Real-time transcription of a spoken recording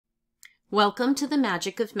Welcome to the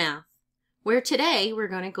Magic of Math, where today we're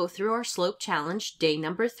going to go through our slope challenge, day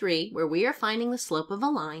number 3, where we are finding the slope of a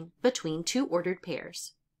line between two ordered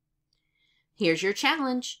pairs. Here's your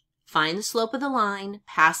challenge. Find the slope of the line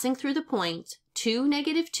passing through the points 2,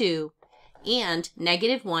 -2, and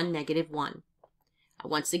 -1, -1.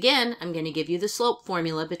 Once again, I'm going to give you the slope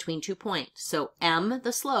formula between 2 points. So m,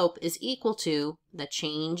 the slope, is equal to the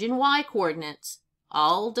change in y coordinates,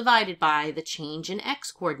 all divided by the change in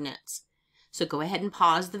x coordinates. So go ahead and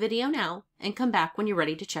pause the video now and come back when you're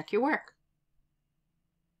ready to check your work.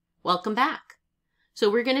 Welcome back. So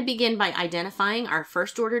we're going to begin by identifying our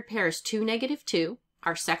first ordered pair is 2, -2.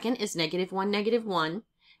 Our second is -1, -1.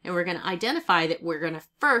 And we're going to identify that we're going to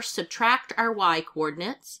first subtract our y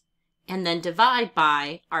coordinates and then divide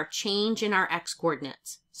by our change in our x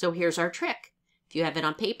coordinates. So here's our trick. If you have it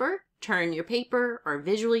on paper, turn your paper or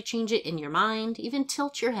visually change it in your mind, even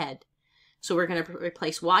tilt your head. So we're going to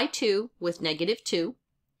replace y2 with -2,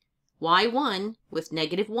 y1 with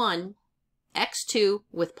 -1, x2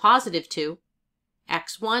 with +2,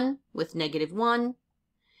 x1 with -1,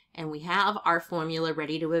 and we have our formula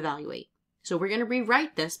ready to evaluate. So we're going to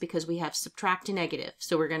rewrite this because we have subtract a negative.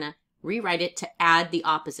 So we're going to rewrite it to add the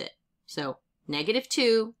opposite. So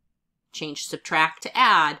 -2, change subtract to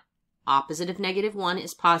add, opposite of -1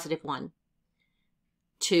 is +1.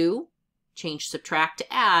 2, change subtract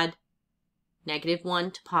to add,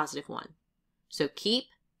 -1 to +1. So keep,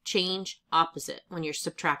 change, opposite when you're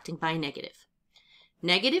subtracting by a negative.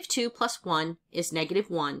 -2 plus 1 is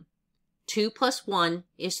 -1. 2 plus 1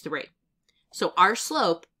 is 3. So our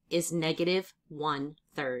slope is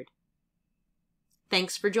 -1/3.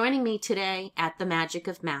 Thanks for joining me today at the Magic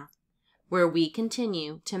of Math, where we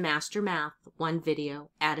continue to master math one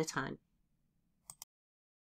video at a time.